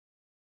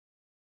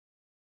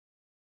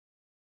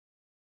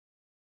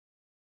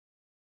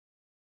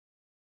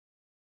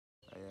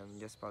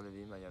Gaspard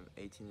DEVISME. I am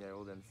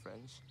 18-year-old and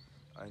French.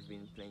 I've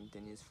been playing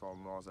tennis for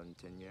more than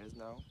 10 years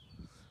now.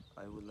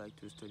 I would like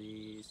to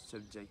study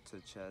subjects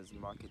such as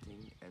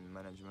marketing and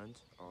management,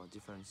 or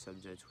different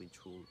subjects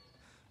which will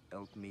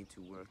help me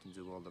to work in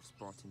the world of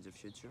sport in the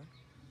future.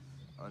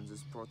 On the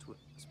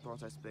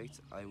sport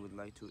aspect, I would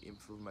like to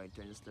improve my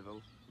tennis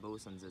level,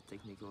 both on the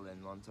technical and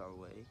mental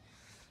way.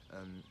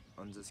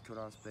 On the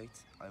scholar aspect,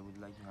 I would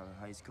like to have a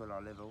high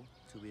scholar level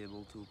to be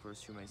able to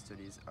pursue my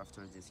studies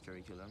after this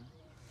curriculum.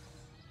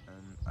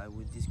 I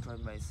would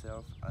describe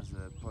myself as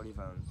a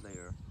polyvalent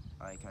player.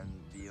 I can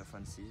be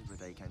offensive,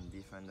 but I can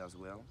defend as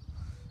well.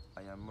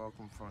 I am more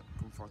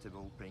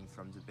comfortable playing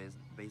from the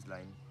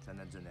baseline than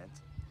at the net.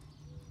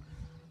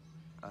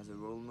 As a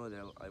role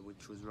model, I would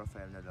choose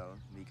Rafael Nadal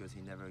because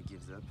he never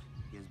gives up.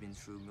 He has been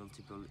through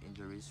multiple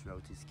injuries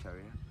throughout his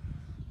career,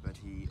 but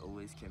he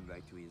always came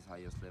back to his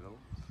highest level.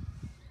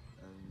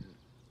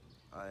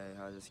 I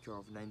had a score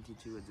of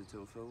 92 at the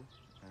TOEFL,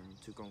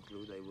 and to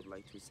conclude, I would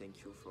like to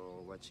thank you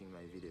for watching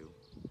my video.